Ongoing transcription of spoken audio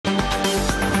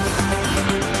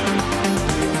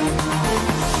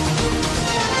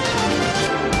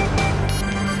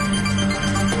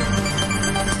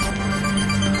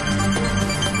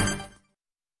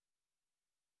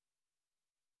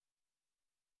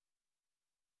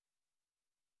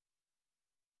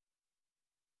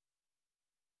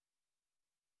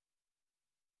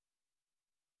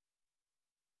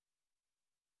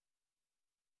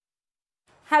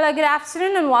Hello, good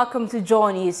afternoon and welcome to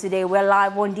JoyNews Today. We're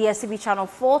live on DSTV channel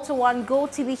 421, Go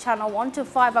TV channel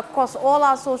 125 across all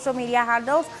our social media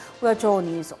handles. We're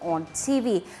JoyNews on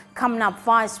TV. Coming up,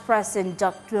 Vice President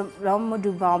Dr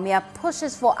Opoku Prempeh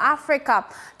pushes for Africa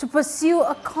to pursue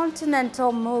a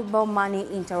continental mobile money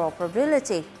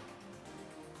interoperability.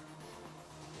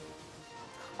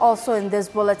 Also in this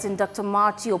bulletin, Dr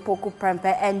Opoku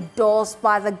Prempeh, endorsed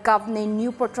by the governing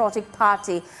New Patriotic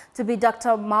Party to be Dr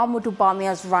Opoku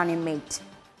Prempeh's running mate.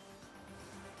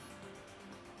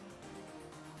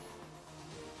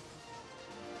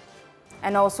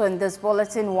 And also in this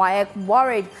bulletin, WAEC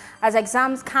worried as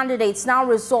exams candidates now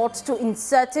resort to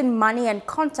inserting money and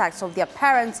contacts of their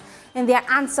parents in their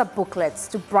answer booklets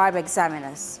to bribe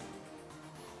examiners.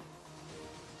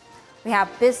 We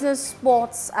have business,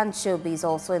 sports and showbiz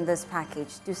also in this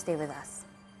package. Do stay with us.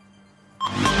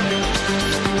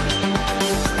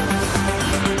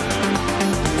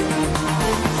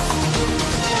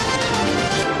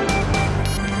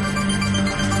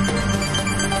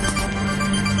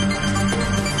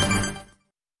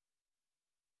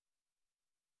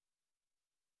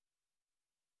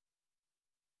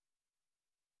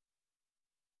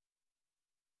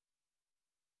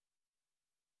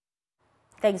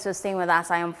 Thanks for staying with us.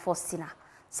 I am Faustina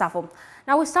Safo.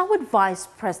 Now we start with Vice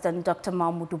President Dr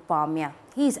Opoku Prempeh.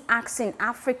 He is asking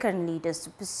African leaders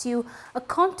to pursue a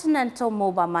continental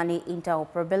mobile money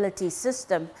interoperability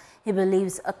system. He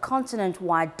believes a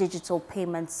continent-wide digital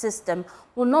payment system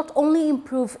will not only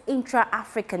improve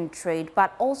intra-African trade,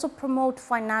 but also promote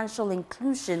financial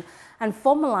inclusion and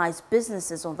formalize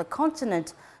businesses on the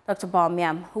continent. Dr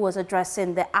Prempeh, who was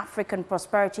addressing the African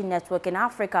Prosperity Network in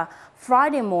Africa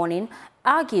Friday morning,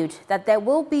 argued that there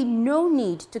will be no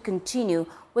need to continue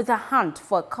with the hunt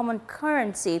for a common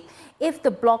currency if the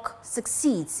bloc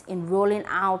succeeds in rolling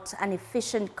out an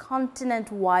efficient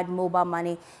continent-wide mobile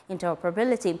money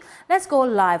interoperability. Let's go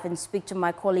live and speak to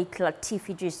my colleague Latif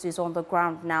Idris, who is on the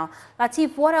ground now.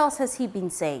 Latif, what else has he been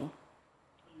saying?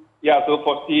 Yeah, so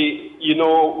Fosti,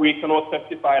 we cannot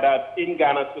testify that in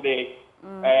Ghana today,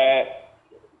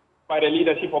 by the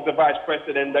leadership of the Vice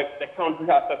President, the country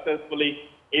has successfully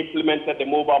implemented the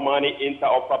mobile money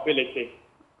interoperability.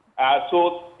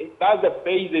 So that's the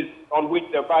basis on which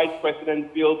the Vice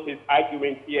President built his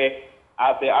argument here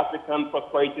at the African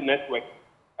Prosperity Network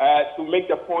to make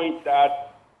the point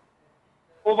that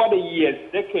over the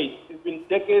years, decades, it's been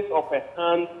decades of a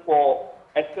hunt for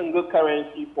a single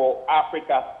currency for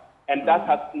Africa, and that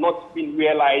has not been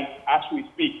realized as we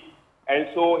speak. And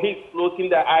so he's floating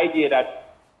the idea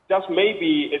that just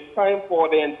maybe it's time for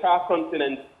the entire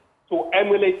continent to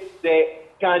emulate the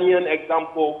Ghanaian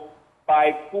example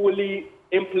by fully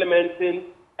implementing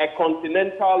a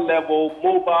continental level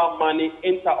mobile money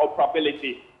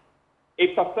interoperability.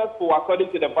 If successful,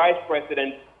 according to the Vice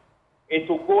President, it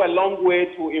will go a long way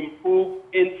to improve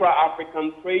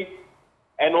intra-African trade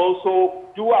and also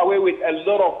do away with a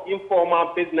lot of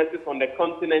informal businesses on the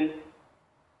continent.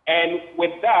 And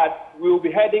with that, we'll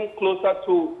be heading closer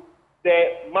to the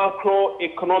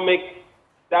macroeconomic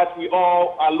that we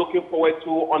all are looking forward to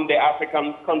on the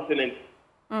African continent.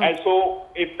 And so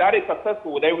if that is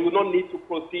successful, then we will not need to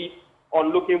proceed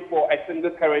on looking for a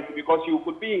single currency, because you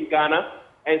could be in Ghana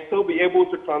and still be able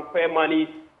to transfer money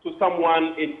to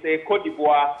someone in, say, Cote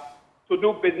d'Ivoire to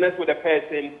do business with a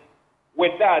person.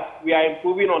 With that, we are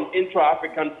improving on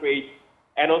intra-African trade,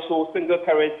 and also single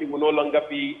currency will no longer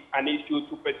be an issue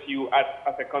to pursue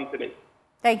as a continent.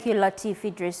 Thank you, Latif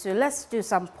Idris. So let's do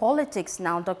some politics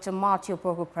now. Dr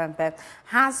Opoku Prempeh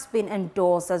has been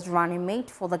endorsed as running mate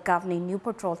for the governing New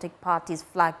Patriotic Party's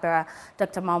flag bearer,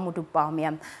 Dr Opoku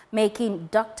Prempeh, making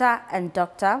Doctor and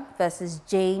Doctor versus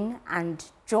Jane and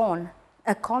John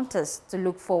a contest to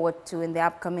look forward to in the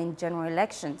upcoming general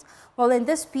elections. Well, in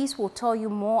this piece, we'll tell you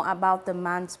more about the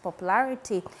man's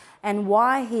popularity and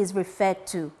why he is referred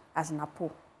to as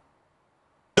Napo.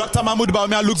 Dr Opoku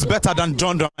Prempeh looks better than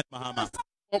John Dramani Mahama.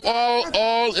 Of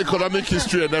all economic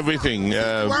history and everything,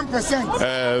 1%.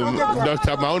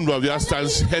 Dr. Opoku Prempeh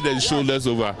stands head and shoulders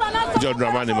over John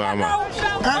Dramani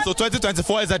Mahama. So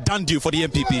 2024 is a done deal for the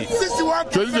MPP.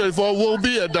 2024 will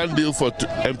be a done deal for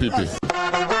MPP.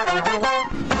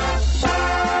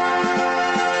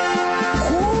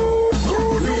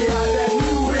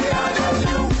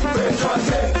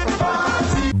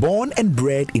 Born and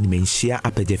bred in Menshia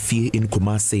Apejefie in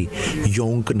Kumasi,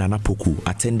 young Nana Opoku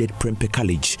attended Prempeh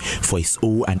College for his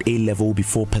O and A level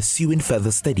before pursuing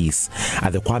further studies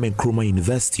at the Kwame Nkrumah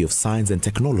University of Science and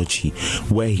Technology,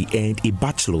 where he earned a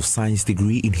Bachelor of Science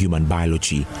degree in Human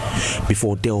Biology.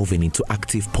 Before delving into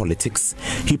active politics,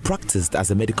 he practiced as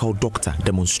a medical doctor,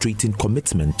 demonstrating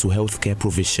commitment to healthcare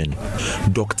provision.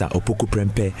 Dr. Opoku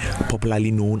Prempeh, popularly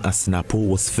known as Napo,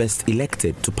 was first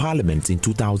elected to Parliament in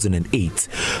 2008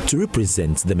 to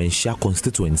represent the Menshia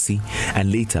constituency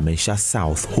and later Menshia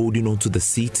South, holding on to the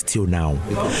seat till now.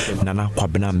 Nana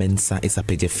Kwabena Mensah is a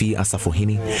Apejefie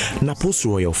Asafohene, Napo's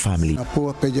royal family.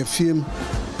 Napo Apejefie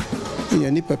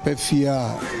yani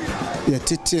pepefia ya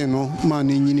tete no ma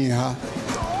ne nyini ha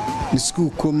ni school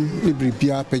kom ni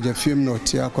bribia Apejefie no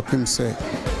tia kwapem se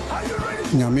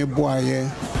nyame boaye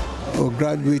o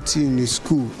graduate in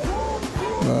school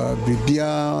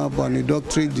bribia boni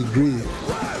doctorate degree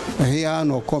here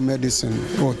no call medicine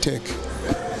or tech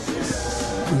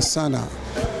sana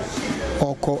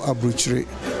oko abruchire.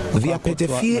 The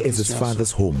Apejefie is his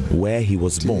father's home, where he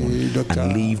was born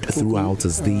and lived throughout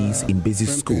his days in basic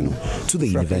school to the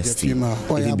university,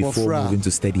 even before moving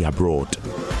to study abroad.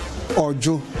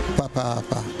 Ojo papa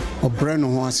obreno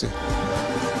hoase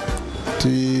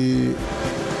ti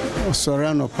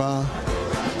sorano pa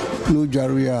no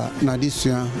jaria na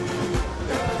disua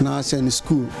na sen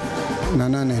school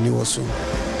nana ni woso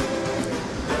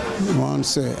one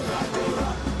say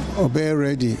obey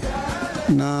ready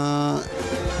na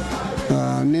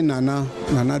ni nana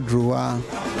drowa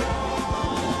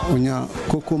onya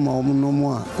koko ma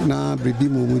omunomo na bribi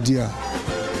momudia.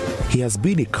 He has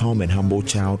been a calm and humble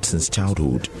child since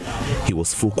childhood. He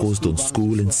was focused on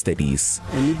school and studies.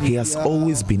 He has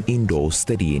always been indoors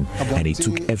studying, and he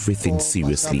took everything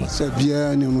seriously.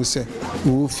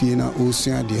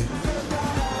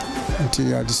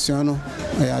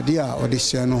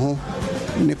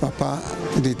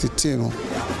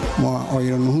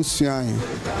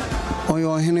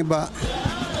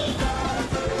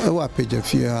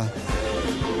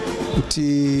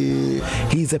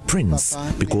 He is a prince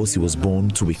because he was born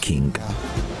to a king.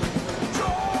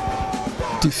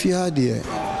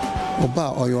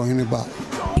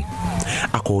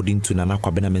 According to Nana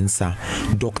Kwabena Mensah,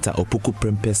 Dr. Opoku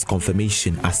Prempeh's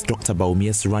confirmation as Dr.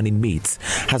 Bawumia's running mate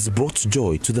has brought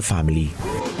joy to the family.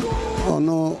 Oh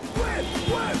no,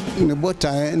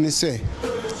 ne say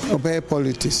obey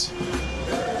politics.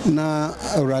 Na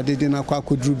already dina kwa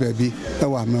kudru baby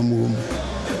ewa mamu.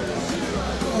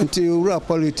 Until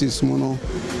politics mono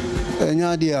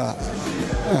enya dia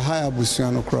higher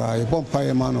busuano cry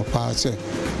bompa man of pass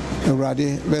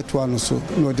already beto no so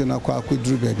no de na kwa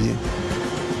kudru baby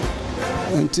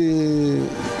until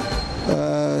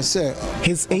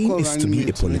his aim is to be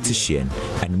a politician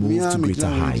and move to greater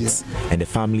heights, and the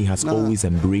family has always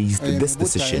embraced this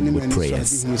decision with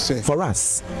prayers. For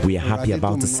us, we are happy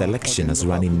about the selection as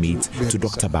running mate to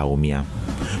Dr. Bawumia.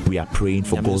 We are praying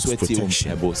for God's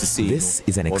protection. This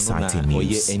is an exciting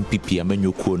news.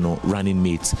 Running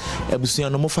mate.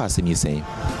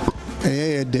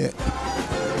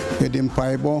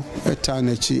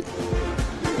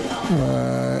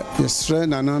 Yesre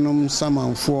nananum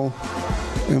samanfo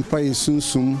empa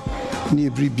yesunsum ni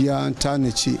bribia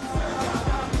antanechi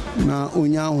na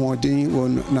onya hoden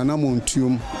won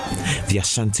nanamontuom. The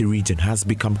Ashanti region has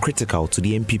become critical to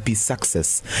the MPP's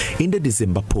success in the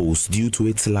December polls due to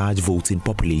its large voting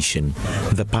population.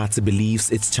 The party believes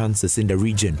its chances in the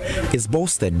region is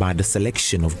bolstered by the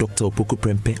selection of Dr. Opoku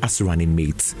Prempeh as running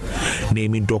mate.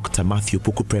 Naming Dr.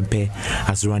 Opoku Prempeh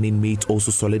as running mate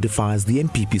also solidifies the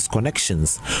MPP's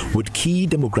connections with key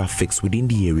demographics within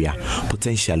the area,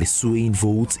 potentially swaying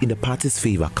votes in the party's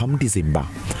favor come December.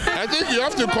 I think you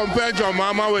have to compare John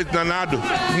Mama with Nanado,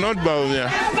 not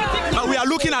Bawumia. We are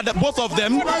looking at both of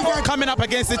them coming up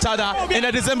against each other in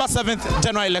the December 7th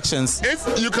general elections.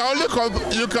 If you can only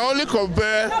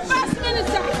compare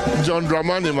John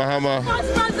Dramani Mahama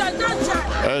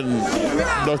and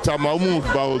Dr. Mahmoud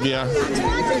Bawumia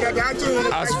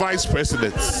as vice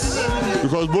presidents,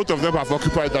 because both of them have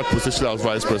occupied that position as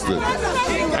vice president.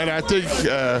 And I think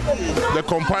the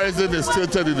comparison is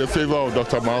tilted in the favor of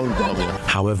Dr. Mahmoud Bawumia.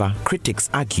 However, critics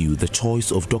argue the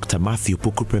choice of Dr.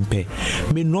 Opoku Prempeh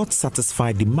may not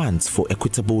satisfy demands for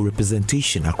equitable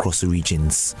representation across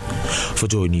regions. For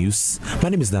Joy News, my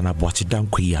name is Nana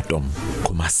Boachidankwe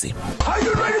Kumasi. Are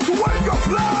you ready to win your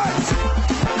flag?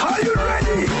 Are you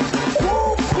ready?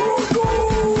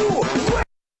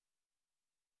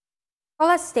 Well,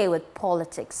 let's stay with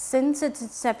politics. Since its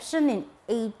inception in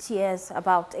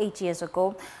about 8 years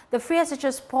ago, the free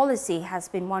SHS policy has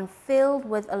been one filled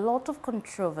with a lot of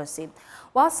controversy.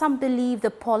 While some believe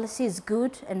the policy is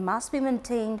good and must be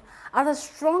maintained, others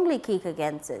strongly kick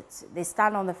against it. They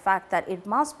stand on the fact that it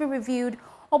must be reviewed,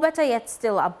 or better yet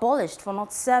still abolished, for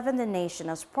not serving the nation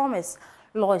as promised.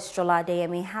 Lois Jola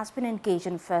Adeyemi has been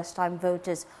engaging first-time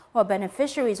voters who are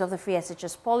beneficiaries of the free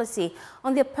SHS policy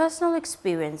on their personal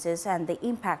experiences and the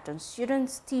impact on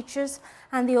students, teachers,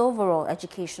 and the overall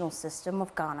educational system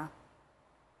of Ghana.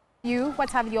 What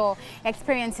have your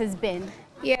experiences been?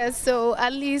 Yeah, so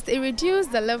at least it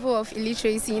reduced the level of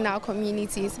illiteracy in our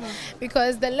communities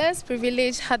because the less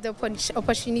privileged had the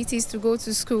opportunities to go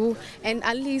to school and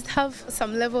at least have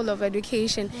some level of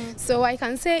education. So I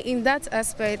can say in that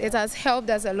aspect it has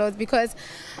helped us a lot because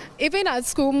even at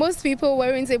school most people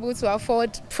weren't able to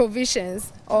afford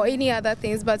provisions or any other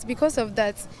things, but because of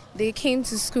that they came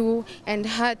to school and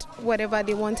had whatever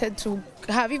they wanted to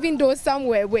have, even though some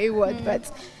were wayward,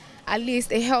 but at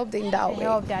least it helped in that way.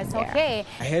 Okay.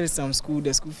 I heard some school,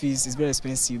 the school fees is very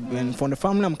expensive. And from the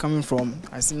family I'm coming from,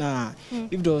 I said,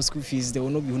 if there was school fees, there will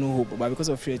not be no hope. But because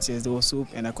of free SHS, there was hope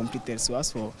and I completed. So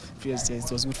as for free SHS,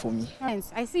 it was good for me.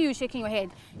 I see you shaking your head.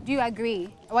 Do you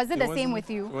agree? Was it the same with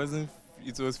you?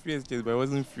 It was free SHS, but it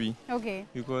wasn't free. Okay.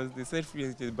 Because they said free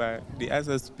SHS, but they asked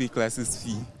us to pay classes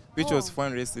fee, which was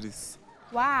 400 cedis.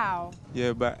 Wow.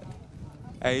 Yeah, but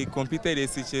I completed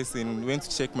SHS and went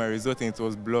to check my result and it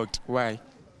was blocked. Why?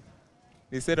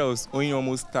 They said I was owing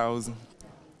almost 1,000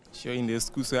 sure in the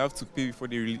school, so I have to pay before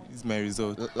they release my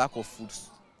result. Lack of food.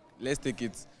 Let's take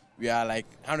it. We are like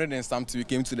 100 and something. We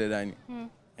came to the dining.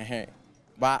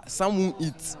 But some will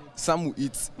eat, some will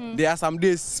eat. There are some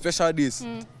days, special days.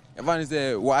 Everyone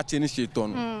is watching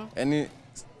shaitan. And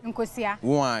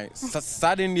why?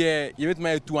 Suddenly, you get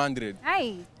my 200.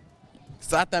 Aye.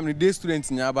 Sometimes the day students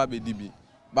in Yaba BDB.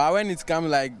 But when it comes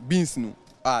like beans, no.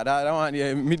 That one,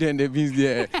 yeah, Midday and the beans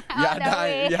there. We are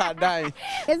dying.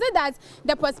 Is it that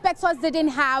the prospectus didn't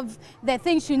have the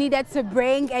things you needed to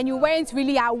bring and you weren't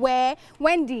really aware?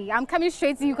 Wendy, I'm coming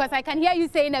straight to you because I can hear you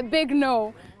saying a big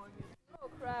no.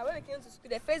 When we came to school,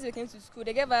 the first we came to school,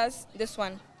 they gave us this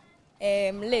one,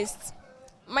 list.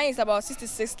 Mine is about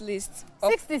 66 lists.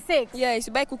 66? Yeah,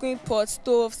 you buy cooking pot,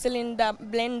 stove, cylinder,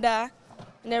 blender,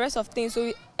 and the rest of things.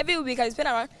 So every week I spend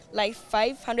around like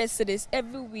 500 cedis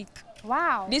every week.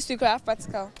 Wow. This week I have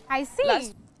practical. I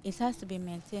see. It has to be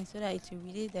maintained so that it will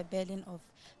release the burden of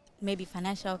maybe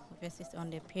financial purposes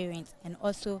on the parents, and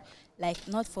also like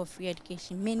not for free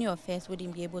education. Many of us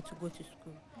wouldn't be able to go to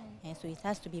school. And so it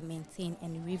has to be maintained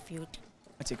and reviewed.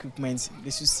 Equipment, they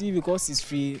should see, because it's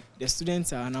free, the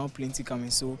students are now plenty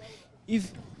coming. So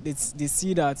if they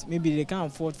see that maybe they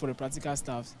can't afford for the practical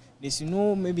staff, they should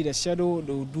know maybe the schedule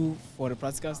they will do for the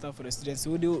practical staff for the students,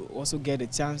 so they will also get a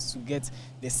chance to get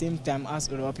the same time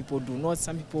as other people do. Not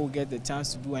some people will get the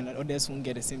chance to do and others won't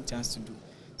get the same chance to do.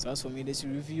 So as for me, they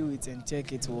should review it and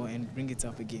check it and bring it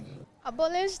up again.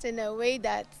 Abolished in a way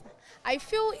that I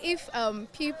feel if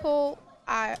people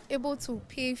are able to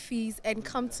pay fees and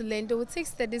come to learn, they will take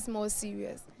studies more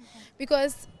serious.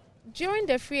 Because during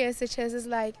the free SHS, it's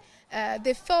like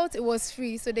they felt it was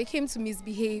free, so they came to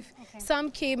misbehave.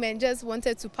 Some came and just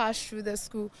wanted to pass through the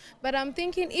school. But I'm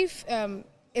thinking if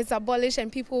it's abolished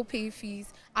and people pay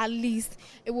fees, at least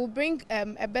it will bring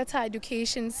a better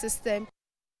education system.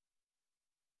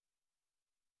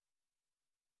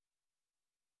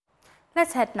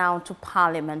 Let's head now to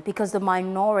Parliament, because the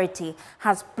minority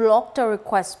has blocked a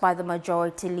request by the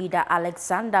majority leader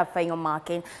Alexander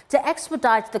Feyomakin to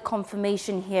expedite the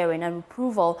confirmation hearing and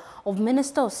approval of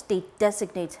Minister of State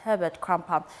designate Herbert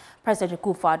Prempeh. President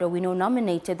Akufo-Addo, we know,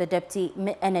 nominated the Deputy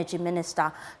Energy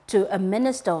Minister to a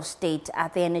Minister of State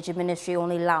at the Energy Ministry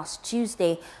only last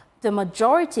Tuesday. The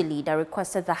majority leader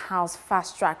requested the House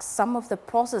fast-track some of the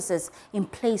processes in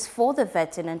place for the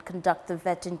vetting and conduct the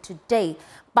vetting today,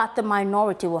 but the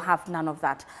minority will have none of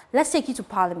that. Let's take you to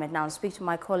Parliament now and speak to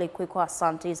my colleague Kweku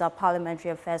Asante, who's our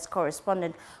Parliamentary Affairs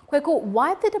correspondent. Kweku,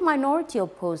 why did the minority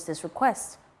oppose this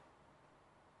request?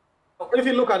 If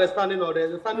you look at the standing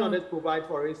orders provide,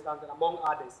 for instance, that among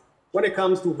others, when it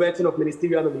comes to vetting of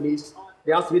ministerial nominees,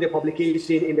 there has to be the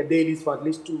publication in the dailies for at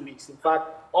least 2 weeks. In fact,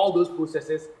 all those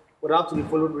processes would have to be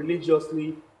followed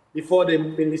religiously before the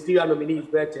ministerial nominee is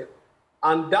vetted.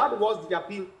 And that was the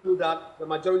appeal that the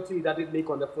majority leader did make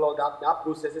on the floor, that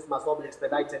processes must all be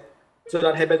expedited so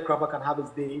that Herbert Prempeh can have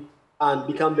his day and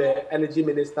become the energy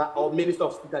minister or minister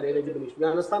of state at the energy ministry. We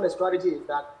understand the strategy is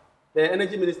that the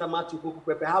energy minister, Dr Opoku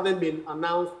Prempeh, having been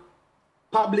announced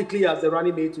publicly as the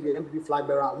running mate to the MPP flag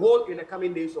bearer, will in the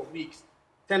coming days or weeks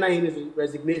tender in his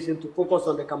resignation to focus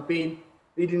on the campaign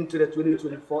leading to the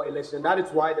 2024 election. That is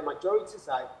why the majority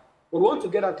side would want to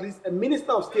get at least a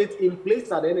Minister of State in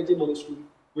place at the Energy Ministry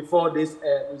before this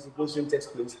resignation takes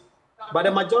place. But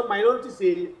the minority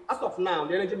say, as of now,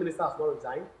 the Energy Minister has not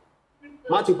resigned.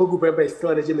 Dr. Opoku Prempeh is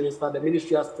still Energy Minister. The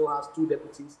ministry still has 2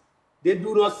 deputies. They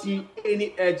do not see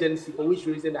any urgency for which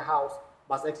reason the House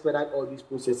must expedite all these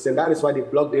processes, and that is why they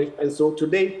blocked it. And so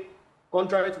today,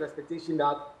 contrary to the expectation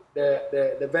that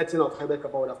the vetting of Herbert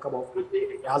Kappa would have come off,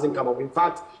 it hasn't come off. In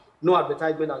fact, no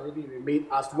advertisement has even been made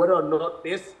as to whether or not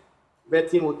this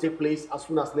vetting will take place as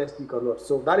soon as next week or not.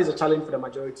 So that is a challenge for the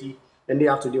majority, and they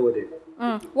have to deal with it.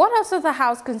 What else is the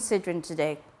House considering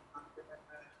today?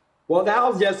 Well, the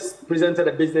House just presented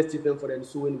a business statement for the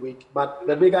ensuing week, but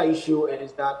the bigger issue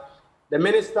is that the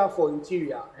Minister for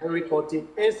Interior, Henry Korte,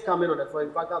 is coming on the floor.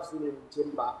 In fact, I've seen him in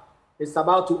chamber. It's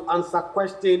about to answer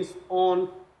questions on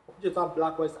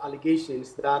Black West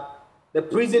allegations that the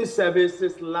prison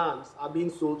services lands are being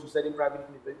sold to certain private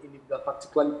individuals,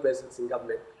 particularly persons in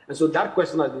government. And so that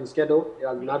question has been scheduled. It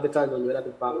has been advertised on the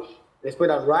other paper. They expect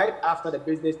that right after the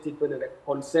business statement and the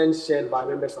concerns shared by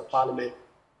members of Parliament,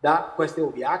 that question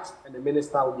will be asked, and the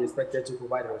minister will be expected to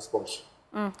provide a response.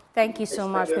 Thank you so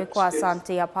much, Kweku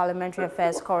Asante, our Parliamentary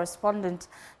Affairs correspondent.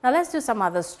 Now, let's do some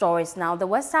other stories now. The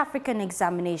West African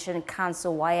Examination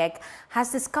Council, WAEC,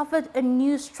 has discovered a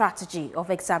new strategy of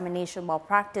examination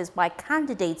malpractice by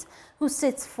candidates who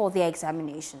sit for their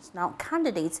examinations. Now,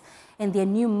 candidates in their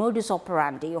new modus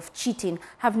operandi of cheating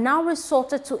have now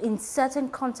resorted to inserting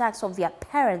contacts of their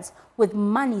parents with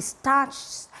money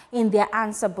stashed in their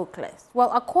answer booklets.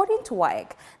 Well, according to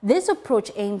WAEC, this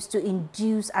approach aims to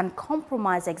induce and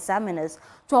compromise examiners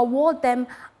to award them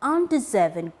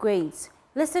undeserving grades.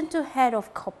 Listen to Head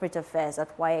of Corporate Affairs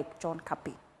at WAEC, John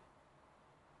Kapi.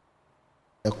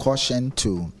 A caution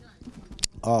to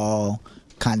all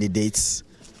candidates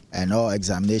and all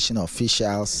examination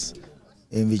officials,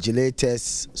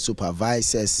 invigilators,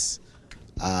 supervisors,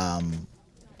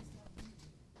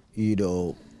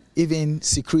 even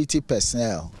security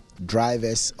personnel,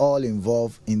 drivers, all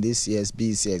involved in this year's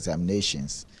BEC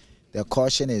examinations. The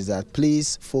caution is that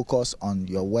please focus on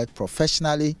your work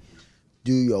professionally,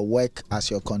 do your work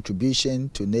as your contribution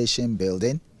to nation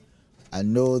building,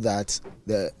 and know that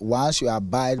once you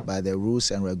abide by the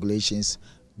rules and regulations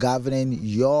governing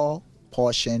your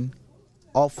portion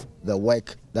of the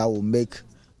work that will make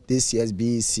this year's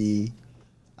BEC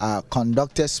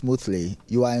conducted smoothly,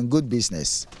 you are in good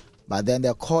business. But then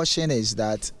the caution is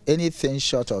that anything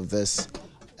short of this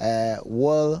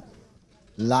will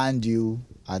land you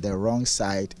at the wrong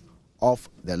side of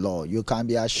the law. You can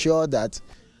be assured that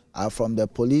from the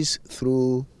police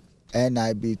through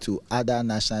NIB to other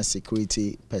national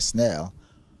security personnel,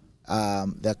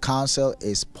 the council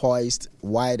is poised,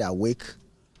 wide awake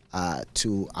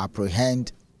to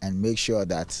apprehend and make sure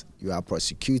that you are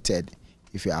prosecuted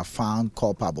if you are found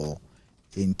culpable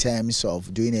in terms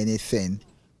of doing anything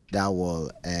that will,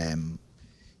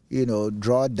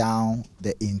 draw down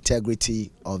the integrity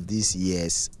of this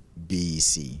year's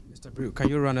BEC. Mr. Brew, can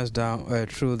you run us down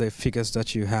through the figures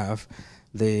that you have,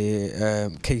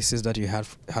 the cases that you had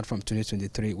from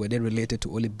 2023? Were they related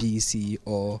to only BEC,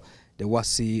 or the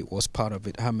WASI was part of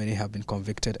it? How many have been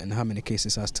convicted, and how many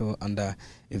cases are still under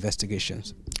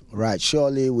investigations? Right,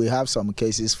 surely we have some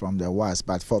cases from the WAS,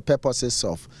 but for purposes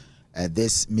of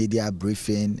this media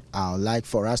briefing, I would like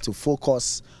for us to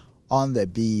focus on the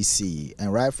BEC.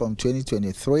 And right from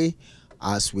 2023,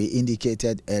 as we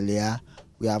indicated earlier,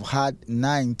 we have had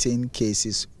 19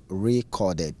 cases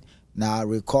recorded. Now,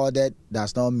 recorded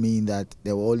does not mean that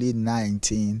there were only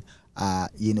 19,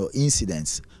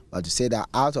 incidents, but to say that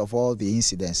out of all the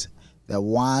incidents, the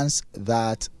ones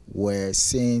that were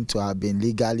seen to have been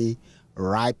legally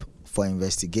ripe for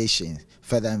investigation,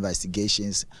 further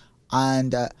investigations,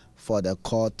 and for the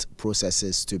court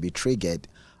processes to be triggered,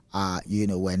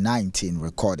 were 19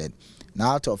 recorded.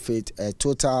 Now, out of it, a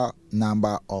total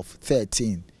number of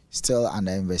 13 still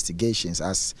under investigations,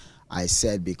 as I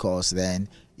said, because then,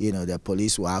 the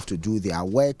police will have to do their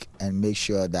work and make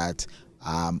sure that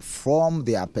from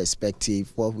their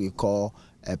perspective, what we call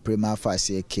a prima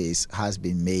facie case has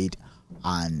been made,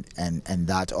 and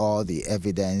that all the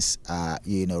evidence,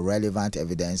 relevant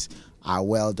evidence, are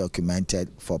well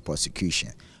documented for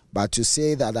prosecution. But to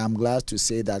say that, I'm glad to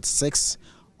say that 6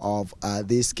 of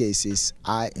these cases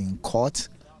are in court,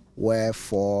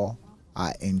 wherefore,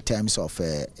 in terms of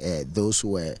those who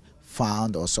were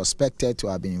found or suspected to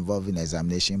have been involved in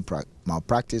examination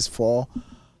malpractice, 4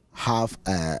 have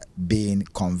been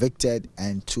convicted,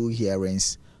 and 2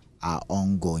 hearings are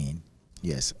ongoing.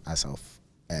 Yes, as of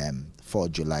 4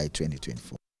 July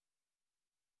 2024.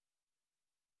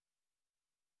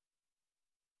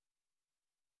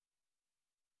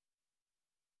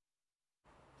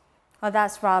 Well,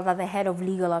 that's rather the head of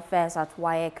legal affairs at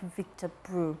WAEC, Victor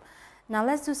Broom. Now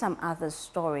let's do some other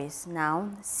stories.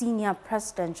 Now, senior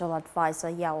presidential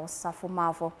advisor Yao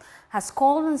Safo has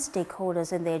called on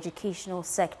stakeholders in the educational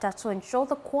sector to ensure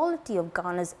the quality of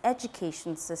Ghana's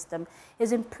education system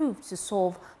is improved to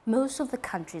solve most of the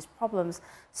country's problems.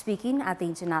 Speaking at the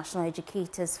International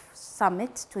Educators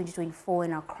Summit 2024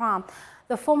 in Accra,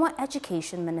 the former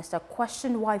education minister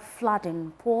questioned why flooding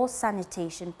and poor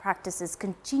sanitation practices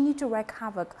continue to wreak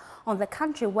havoc on the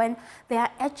country when there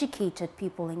are educated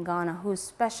people in Ghana whose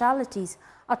specialities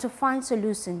are to find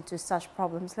solutions to such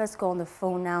problems. Let's go on the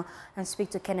phone now and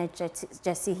speak to Kenneth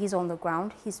Jesse. He's on the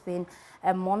ground. He's been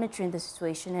monitoring the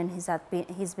situation and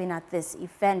he's been at this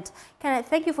event. Kenneth,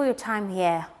 thank you for your time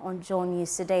here on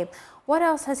JoyNews Today. What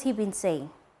else has he been saying?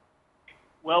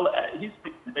 Well, he's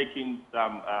making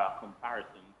some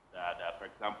comparisons that, for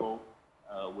example,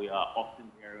 we are often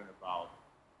hearing about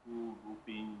school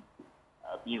roofing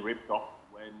being ripped off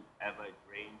whenever it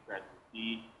rains, and we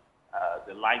see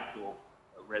the likes of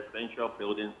residential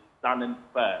buildings standing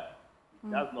firm. He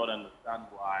does not understand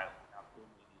why we have so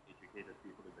many educated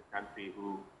people in the country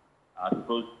who are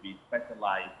supposed to be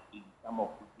specialized in some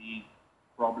of these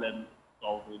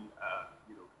problem-solving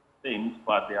things,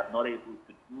 but they are not able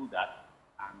to do that.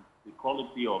 And the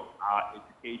quality of our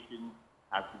education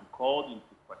has been called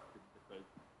into question because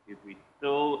if we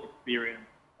still experience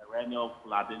perennial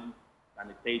flooding,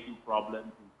 sanitation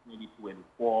problems in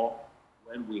 2024,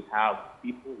 when we have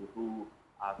people who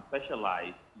are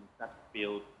specialized in such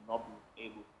fields not being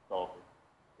able to solve it,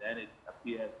 then it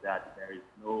appears that there is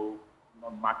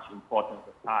not much importance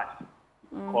attached to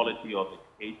the quality of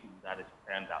education that is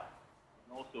turned out.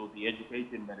 And also the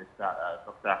education minister,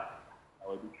 Dr.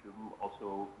 Opoku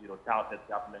also, touted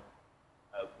government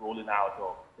rolling out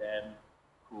of 10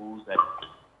 schools, and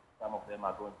some of them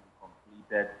are going to be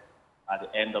completed at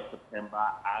the end of September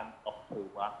and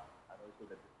October, and also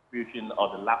the distribution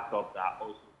of the laptops are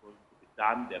also going to be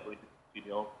done. They're going to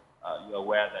continue. You're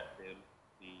aware that the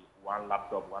one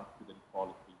laptop, one student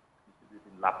policy,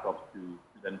 distributing laptops to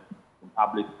students in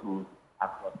public schools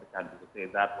across the country. They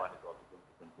say that one is also going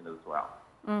to continue as well.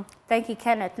 Thank you,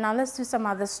 Kenneth. Now let's do some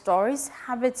other stories.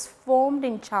 Habits formed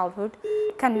in childhood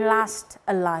can last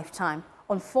a lifetime.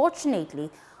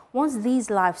 Unfortunately, once these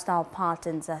lifestyle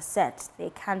patterns are set, they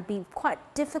can be quite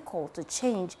difficult to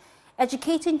change.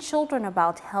 Educating children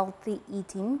about healthy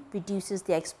eating reduces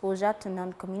their exposure to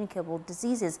non-communicable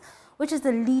diseases, which is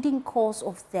the leading cause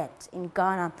of death in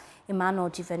Ghana. Emmanuel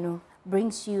Jivenu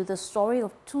brings you the story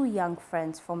of two young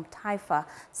friends from Taifa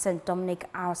St. Dominic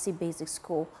RC Basic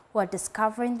School who are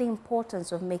discovering the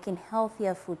importance of making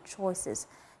healthier food choices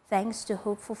thanks to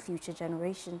hope for future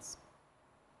generations.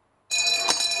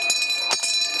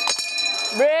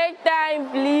 Break time,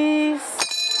 please.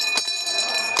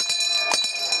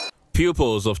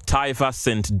 Pupils of Taifa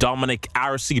St. Dominic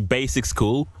RC Basic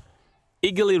School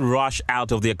eagerly rush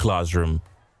out of their classroom,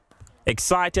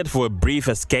 excited for a brief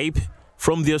escape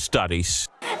from their studies.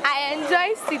 I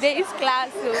enjoyed today's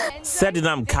class.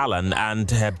 Sedinam Kalan and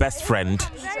her best friend,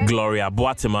 Gloria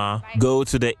Boatima, go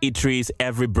to the eateries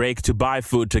every break to buy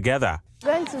food together.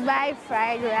 Going to buy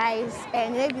fried rice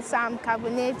and maybe some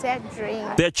carbonated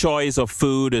drink. Their choice of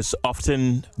food is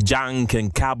often junk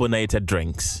and carbonated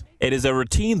drinks. It is a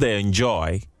routine they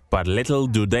enjoy, but little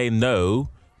do they know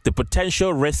the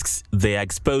potential risks they are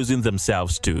exposing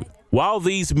themselves to. While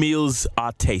these meals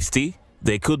are tasty,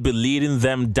 they could be leading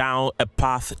them down a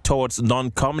path towards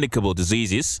non-communicable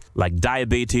diseases like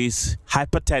diabetes,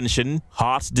 hypertension,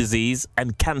 heart disease,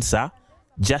 and cancer,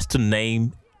 just to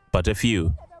name but a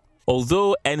few.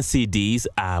 Although NCDs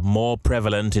are more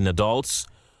prevalent in adults,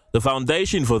 the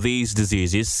foundation for these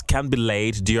diseases can be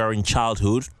laid during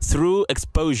childhood through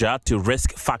exposure to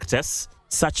risk factors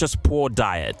such as poor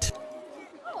diet.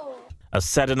 As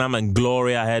Sedinam and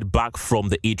Gloria head back from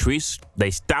the eateries,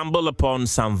 they stumble upon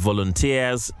some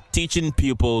volunteers teaching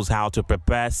pupils how to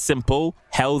prepare simple,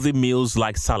 healthy meals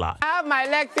like salad. I have my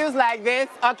lentils like this,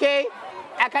 okay?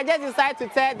 I can just decide to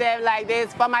tear them like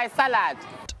this for my salad.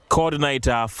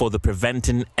 Coordinator for the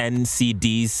Preventing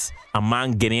NCDs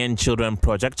Among Ghanaian Children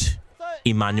project,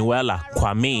 Emanuela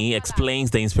Kwame,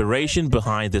 explains the inspiration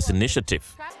behind this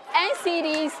initiative.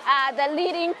 NCDs are the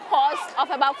leading cause of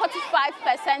about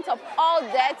 45% of all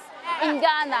deaths in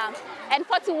Ghana and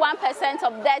 41%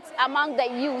 of deaths among the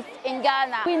youth in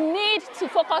Ghana. We need to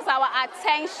focus our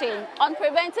attention on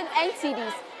preventing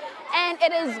NCDs, and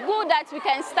it is good that we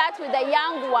can start with the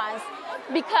young ones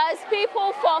because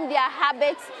people form their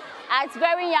habits at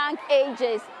very young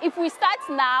ages. If we start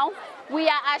now, we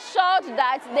are assured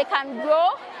that they can grow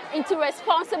into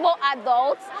responsible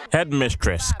adults.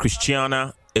 Headmistress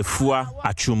Christiana Efua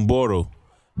Achumboro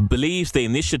believes the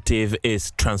initiative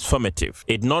is transformative.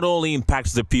 It not only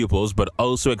impacts the pupils, but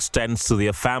also extends to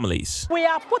their families. We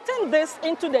are putting this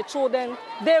into the children.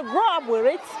 They grow up with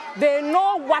it. They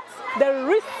know what the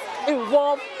risks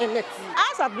involved in it.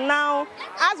 As of now,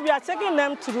 as we are taking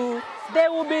them through, they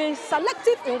will be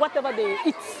selective in whatever they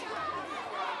eat.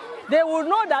 They will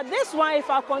know that this one, if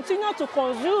I continue to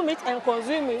consume it,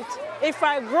 if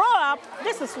I grow up,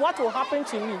 this is what will happen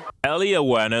to me. Early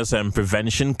awareness and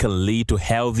prevention can lead to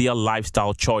healthier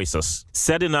lifestyle choices.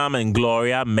 Sedinam and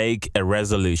Gloria make a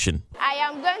resolution. I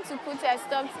am going to put a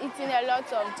stop to eating a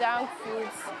lot of junk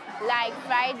foods like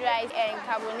fried rice and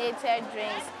carbonated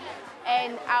drinks.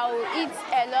 And I'll eat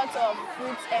a lot of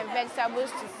fruits and vegetables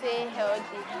to stay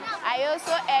healthy. I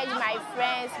also urge my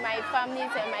friends, my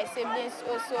families and my siblings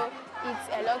to also eat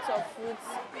a lot of fruits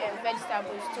and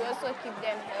vegetables to also keep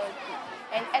them healthy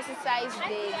and exercise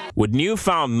daily. With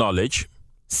newfound knowledge,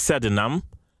 Sedinam,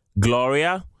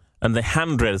 Gloria, and the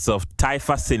hundreds of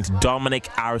Taifa St. Dominic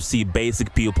RC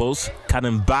basic pupils can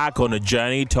embark on a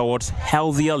journey towards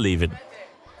healthier living.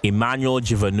 Emmanuel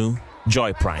Jivanu,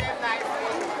 Joy Prime.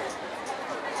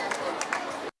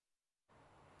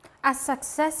 As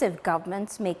successive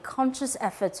governments make conscious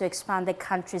effort to expand the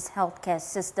country's healthcare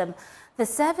system, the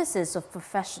services of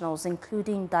professionals,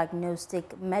 including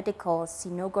diagnostic, medical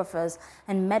sonographers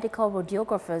and medical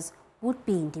radiographers, would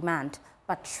be in demand.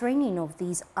 But training of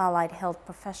these allied health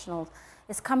professionals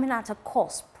is coming at a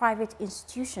cost. Private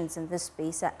institutions in this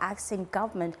space are asking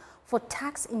government for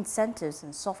tax incentives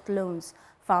and soft loans.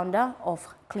 Founder of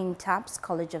Clean Taps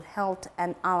College of Health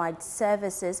and Allied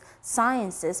Services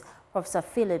Sciences, Professor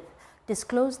Philip,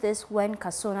 disclosed this when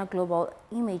Kasona Global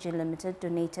Imaging Limited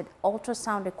donated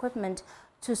ultrasound equipment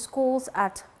to schools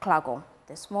at Klago.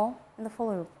 There's more in the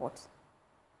following report.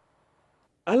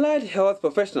 Allied health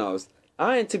professionals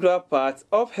are integral parts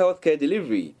of healthcare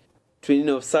delivery. Training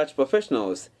of such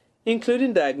professionals,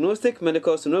 including diagnostic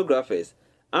medical sonographers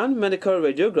and medical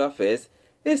radiographers,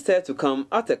 is said to come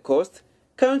at a cost,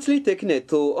 currently taking a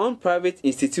toll on private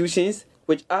institutions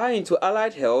which are into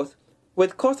allied health,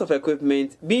 with cost of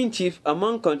equipment being chief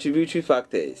among contributory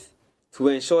factors. To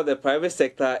ensure the private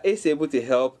sector is able to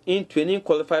help in training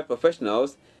qualified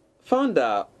professionals,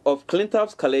 founder of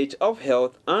Clinton's College of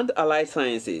Health and Allied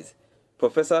Sciences,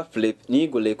 Professor Philip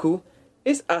Nigoleku,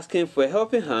 is asking for a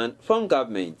helping hand from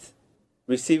government.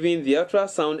 Receiving the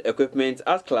ultrasound equipment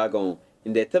at Klagon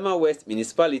in the Tema West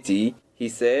municipality, he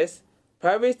says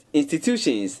private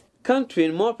institutions can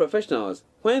train more professionals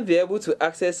when they're able to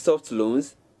access soft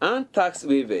loans and tax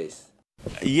waivers.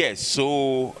 Yes,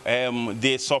 so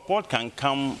the support can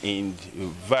come in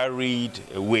varied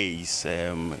ways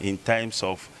in terms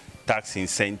of tax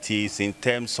incentives, in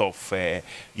terms of,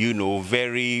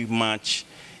 very much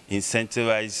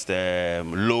incentivized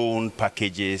loan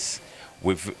packages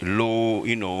with low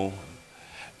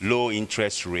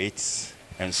interest rates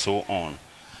and so on.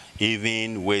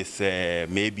 Even with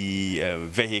maybe a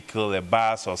vehicle, a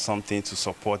bus or something to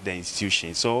support the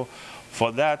institution. So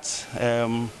for that,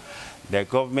 the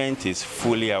government is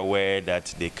fully aware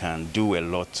that they can do a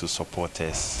lot to support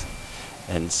us.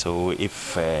 And so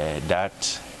if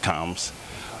that comes,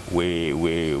 we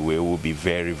will be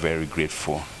very, very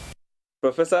grateful.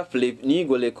 Professor Philip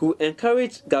Nigoleku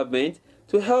encouraged government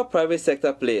to help private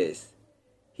sector players.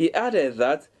 He added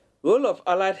that role of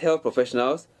allied health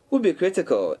professionals will be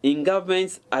critical in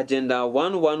government's Agenda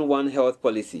 111 health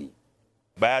policy.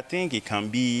 But I think it can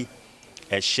be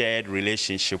a shared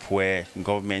relationship where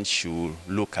government should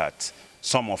look at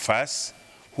some of us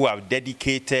who have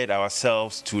dedicated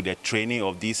ourselves to the training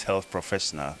of these health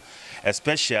professionals,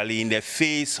 especially in the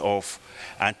face of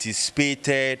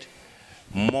anticipated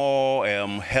more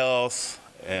health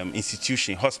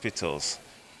institutions, hospitals.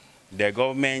 The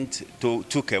government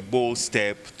took a bold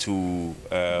step to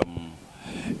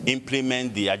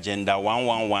implement the Agenda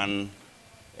 111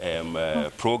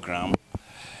 program.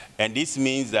 And this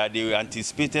means that they were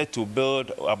anticipated to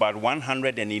build about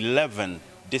 111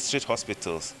 district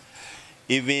hospitals.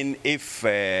 Even if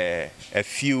a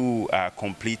few are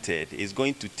completed, it's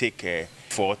going to take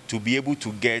effort to be able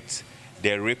to get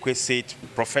the requisite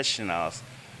professionals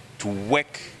to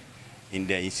work in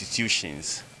the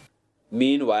institutions.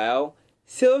 Meanwhile,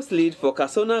 sales lead for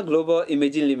Kasona Global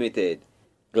Imaging Limited,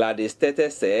 Gladys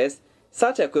Tete, says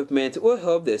such equipment will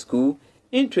help the school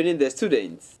in training the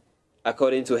students.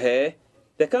 According to her,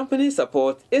 the company's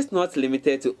support is not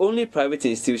limited to only private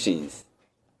institutions.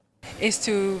 Is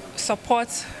to support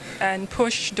and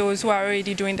push those who are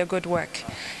already doing the good work.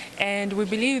 And we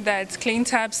believe that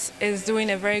CleanTaps is doing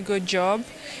a very good job.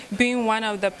 Being one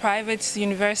of the private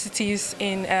universities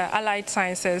in allied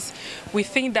sciences, we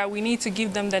think that we need to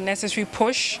give them the necessary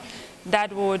push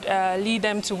that would lead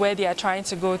them to where they are trying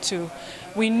to go to.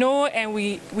 We know and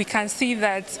we can see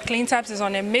that CleanTaps is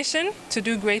on a mission to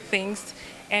do great things,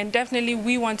 and definitely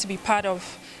we want to be part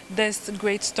of this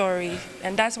great story.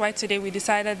 And that's why today we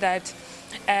decided that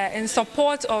in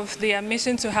support of their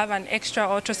mission to have an extra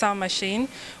ultrasound machine,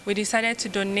 we decided to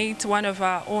donate one of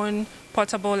our own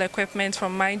portable equipment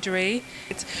from Midday.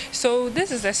 So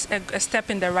this is a step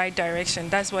in the right direction,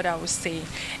 that's what I would say.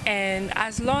 And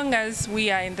as long as we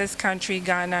are in this country,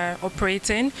 Ghana,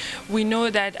 operating, we know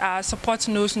that our support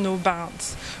knows no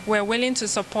bounds. We're willing to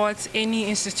support any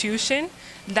institution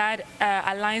that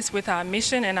aligns with our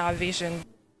mission and our vision.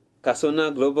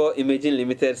 Kasona Global Imaging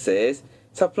Limited says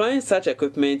supplying such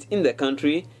equipment in the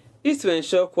country is to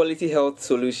ensure quality health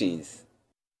solutions.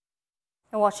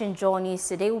 You're watching JoyNews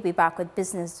Today. We'll be back with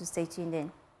business, so stay tuned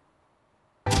in.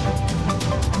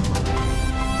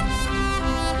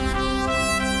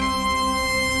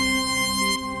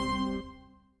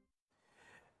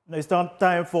 Now it's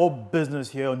time for business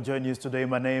here on JoyNews Today.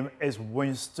 My name is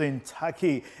Winston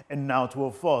Taki, and now to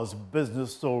our first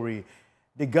business story.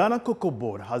 The Ghana Cocoa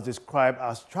Board has described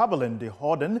as troubling the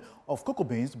hoarding of cocoa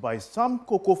beans by some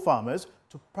cocoa farmers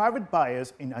to private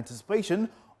buyers in anticipation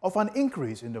of an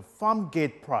increase in the farm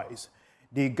gate price.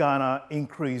 The Ghana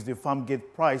increased the farm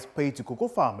gate price paid to cocoa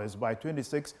farmers by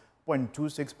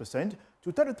 26.26%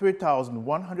 to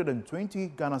 33,120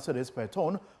 Ghana cedis per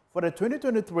ton for the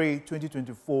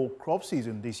 2023-2024 crop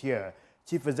season this year.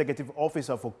 Chief Executive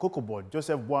Officer for Cocoa Board,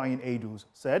 Joseph Wine Adus,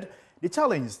 said the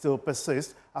challenge still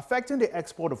persists, affecting the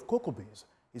export of cocoa beans.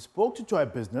 He spoke to Joy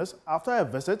Business after a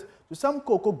visit to some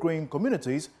cocoa growing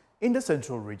communities in the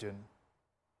central region.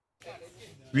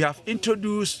 We have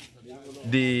introduced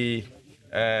the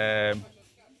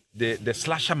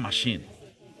slasher machine,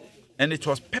 and it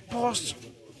was purposed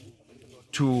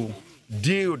to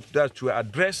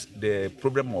address the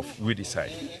problem of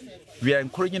weedicide. We are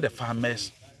encouraging the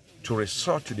farmers to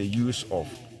resort to the use of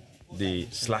the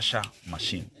slasher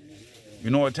machine. You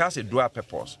know, it has a dual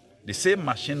purpose. The same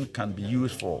machine can be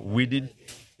used for weeding.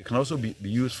 It can also be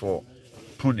used for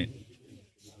pruning.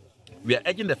 We are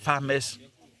urging the farmers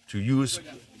to use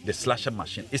the slasher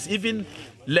machine. It's even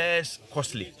less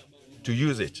costly to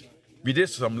use it. We did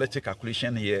some little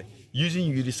calculation here.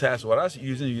 Using weedicides, whereas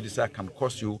using weedicide can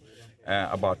cost you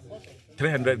about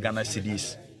 300 Ghana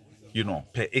cedis,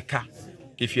 per acre.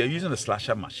 If you're using the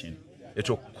slasher machine, it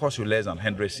will cost you less than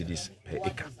 100 cedis per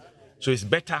acre. So it's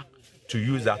better to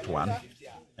use that one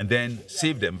and then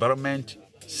save the environment,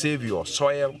 save your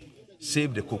soil,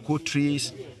 save the cocoa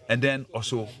trees, and then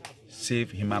also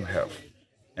save human health.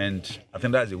 And I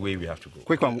think that's the way we have to go.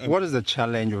 Quick one, what is the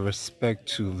challenge with respect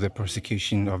to the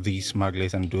prosecution of these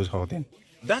smugglers and those holding?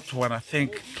 That one, I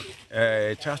think,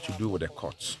 it has to do with the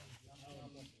courts.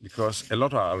 Because a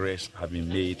lot of arrests have been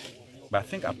made. But I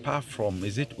think apart from,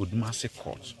 is it Udmasi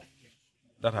courts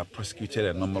that have prosecuted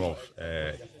a number of,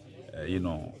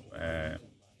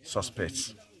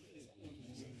 suspects.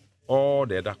 All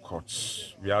the other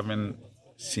courts, we haven't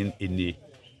seen any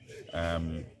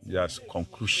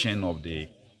conclusion of the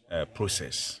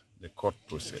process, the court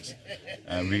process.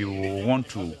 And we will want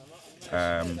to,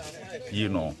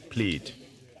 plead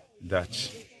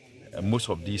that most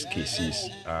of these cases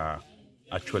are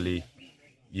actually,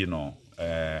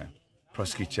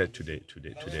 prosecuted to the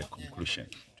conclusion.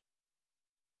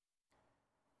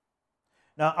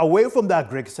 Now, away from the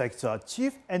agri sector,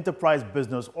 Chief Enterprise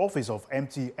Business Officer of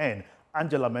MTN,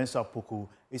 Angela Mensah-Poku,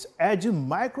 is urging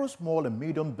micro, small and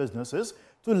medium businesses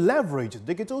to leverage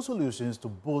digital solutions to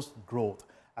boost growth.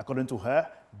 According to her,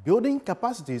 building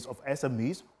capacities of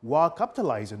SMEs while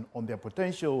capitalizing on their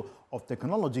potential of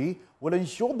technology will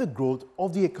ensure the growth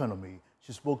of the economy.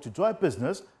 She spoke to Joy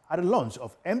Business at the launch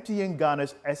of MTN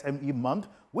Ghana's SME Month,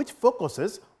 which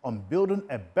focuses on building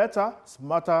a better,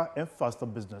 smarter and faster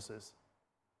businesses.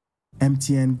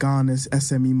 MTN Ghana's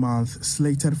SME Month,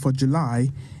 slated for July,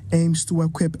 aims to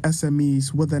equip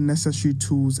SMEs with the necessary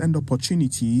tools and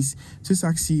opportunities to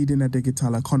succeed in a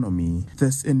digital economy.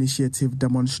 This initiative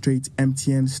demonstrates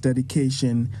MTN's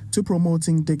dedication to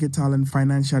promoting digital and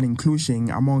financial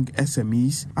inclusion among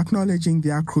SMEs, acknowledging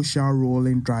their crucial role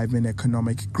in driving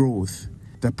economic growth.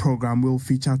 The program will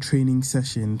feature training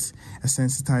sessions, a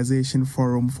sensitization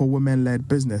forum for women-led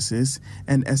businesses,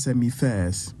 and SME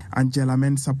fairs. Angela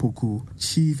Mensah-Poku,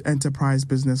 Chief Enterprise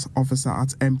Business Officer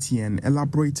at MTN,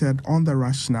 elaborated on the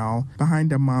rationale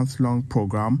behind the month-long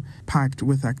program packed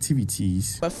with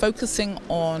activities. We're focusing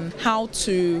on how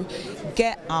to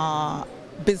get our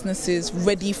businesses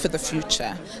ready for the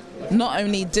future. Not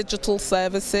only digital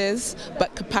services,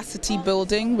 but capacity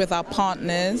building with our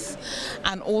partners,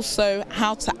 and also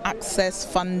how to access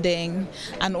funding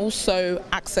and also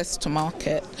access to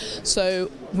market. So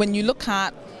when you look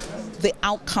at the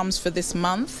outcomes for this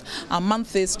month, our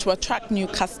month is to attract new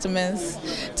customers,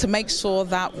 to make sure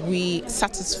that we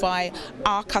satisfy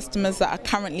our customers that are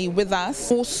currently with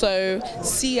us, also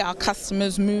see our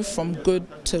customers move from good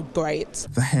to great.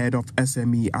 The head of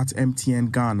SME at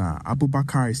MTN Ghana,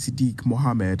 Abubakar Siddiq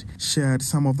Mohammed, shared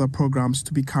some of the programs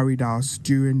to be carried out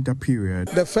during the period.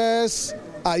 The fairs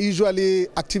are usually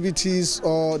activities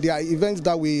or they are events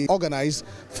that we organize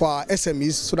for our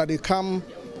SMEs so that they come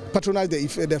patronize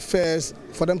the fairs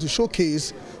for them to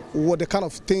showcase what the kind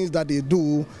of things that they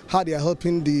do, how they are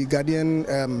helping the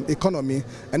Ghanaian economy.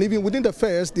 And even within the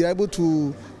fairs, they are able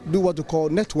to do what we call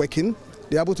networking.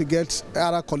 They are able to get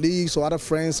other colleagues or other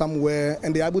friends somewhere,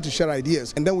 and they are able to share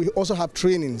ideas. And then we also have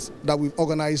trainings that we've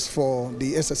organized for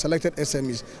the selected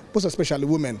SMEs, most especially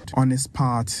women. On his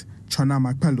part, Chona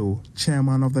Makpelo,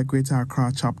 chairman of the Greater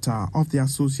Accra chapter of the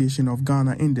Association of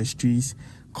Ghana Industries,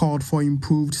 called for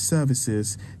improved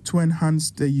services to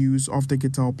enhance the use of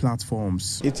digital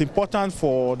platforms. It's important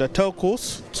for the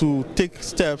telcos to take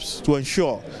steps to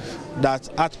ensure that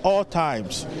at all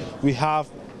times we have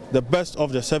the best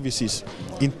of the services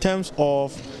in terms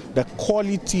of the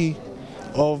quality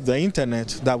of the internet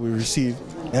that we receive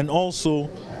and also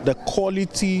the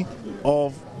quality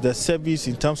of the service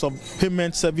in terms of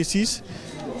payment services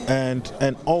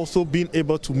and also being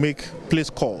able to place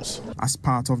calls. As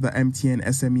part of the MTN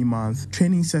SME Month,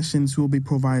 training sessions will be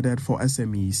provided for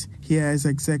SMEs. Here is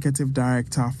Executive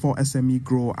Director for SME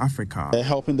Grow Africa.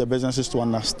 Helping the businesses to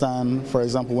understand, for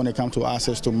example, when it comes to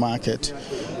access to market,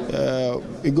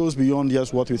 it goes beyond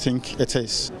just what we think it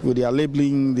is. With their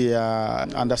labeling, their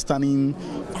understanding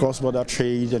cross-border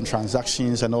trade and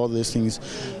transactions and all these things,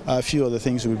 a few of the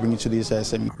things we bring to these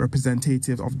SMEs.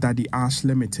 Representative of Daddy Ash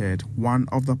Limited, one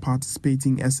of the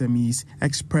participating SMEs,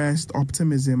 expressed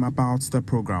optimism about the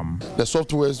program. The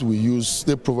softwares we use,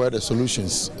 they provide the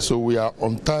solutions, so we are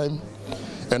on time,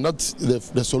 and not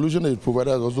the solution they provide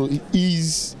us also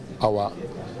ease our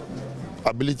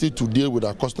ability to deal with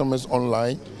our customers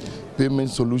online,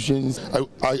 payment solutions.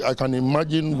 I can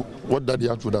imagine what Daddy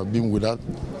Ash would have been without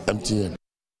MTN.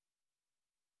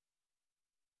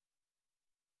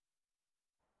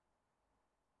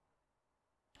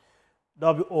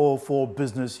 WO for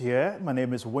Business here. My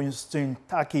name is Winston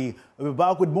Taki. We'll be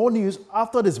back with more news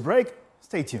after this break.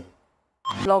 Stay tuned.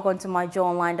 Log on to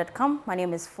myjoyonline.com. My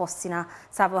name is Faustina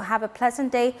Savo. Have a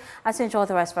pleasant day as you enjoy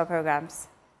the rest of our programs.